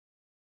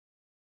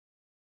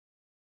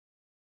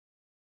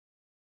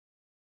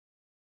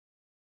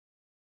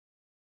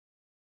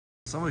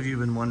Some of you have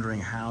been wondering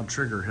how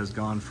Trigger has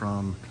gone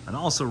from an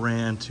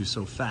also-ran to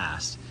so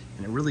fast,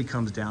 and it really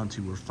comes down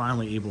to we're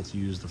finally able to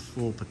use the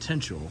full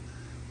potential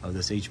of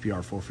this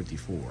HPR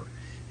 454.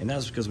 And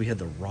that's because we had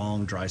the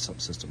wrong dry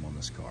sump system on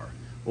this car.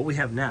 What we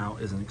have now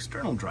is an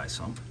external dry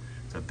sump.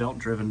 It's a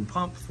belt-driven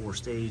pump,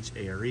 4-stage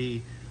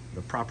A.R.E,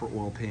 the proper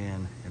oil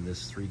pan, and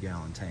this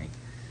 3-gallon tank.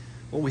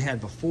 What we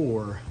had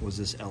before was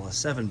this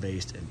LS7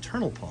 based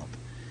internal pump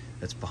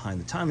that's behind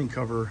the timing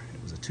cover.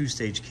 It was a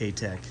 2-stage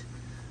Katech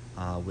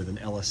with an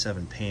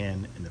LS7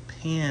 pan, and the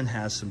pan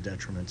has some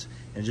detriments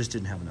and it just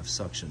didn't have enough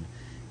suction.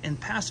 And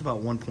past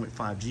about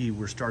 1.5 G,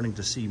 we're starting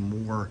to see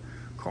more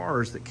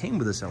cars that came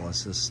with this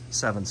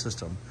LS7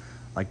 system,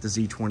 like the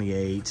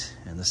Z28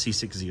 and the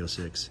C6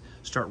 Z06,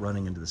 start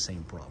running into the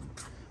same problem.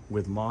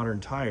 With modern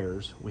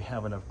tires, we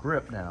have enough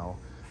grip now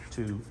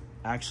to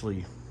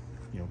actually,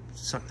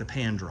 suck the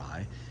pan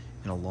dry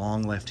in a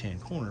long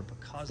left-hand corner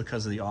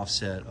because of the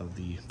offset of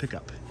the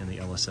pickup in the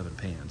LS7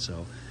 pan.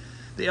 So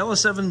the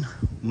LS7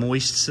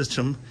 moist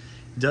system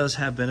does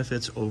have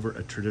benefits over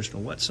a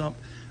traditional wet sump,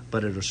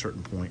 but at a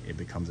certain point it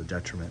becomes a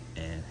detriment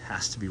and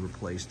has to be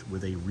replaced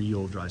with a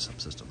real dry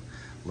sump system.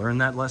 Learned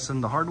that lesson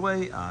the hard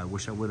way. I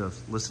wish I would have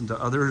listened to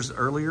others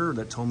earlier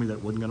that told me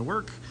that wasn't going to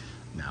work.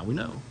 Now we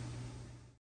know.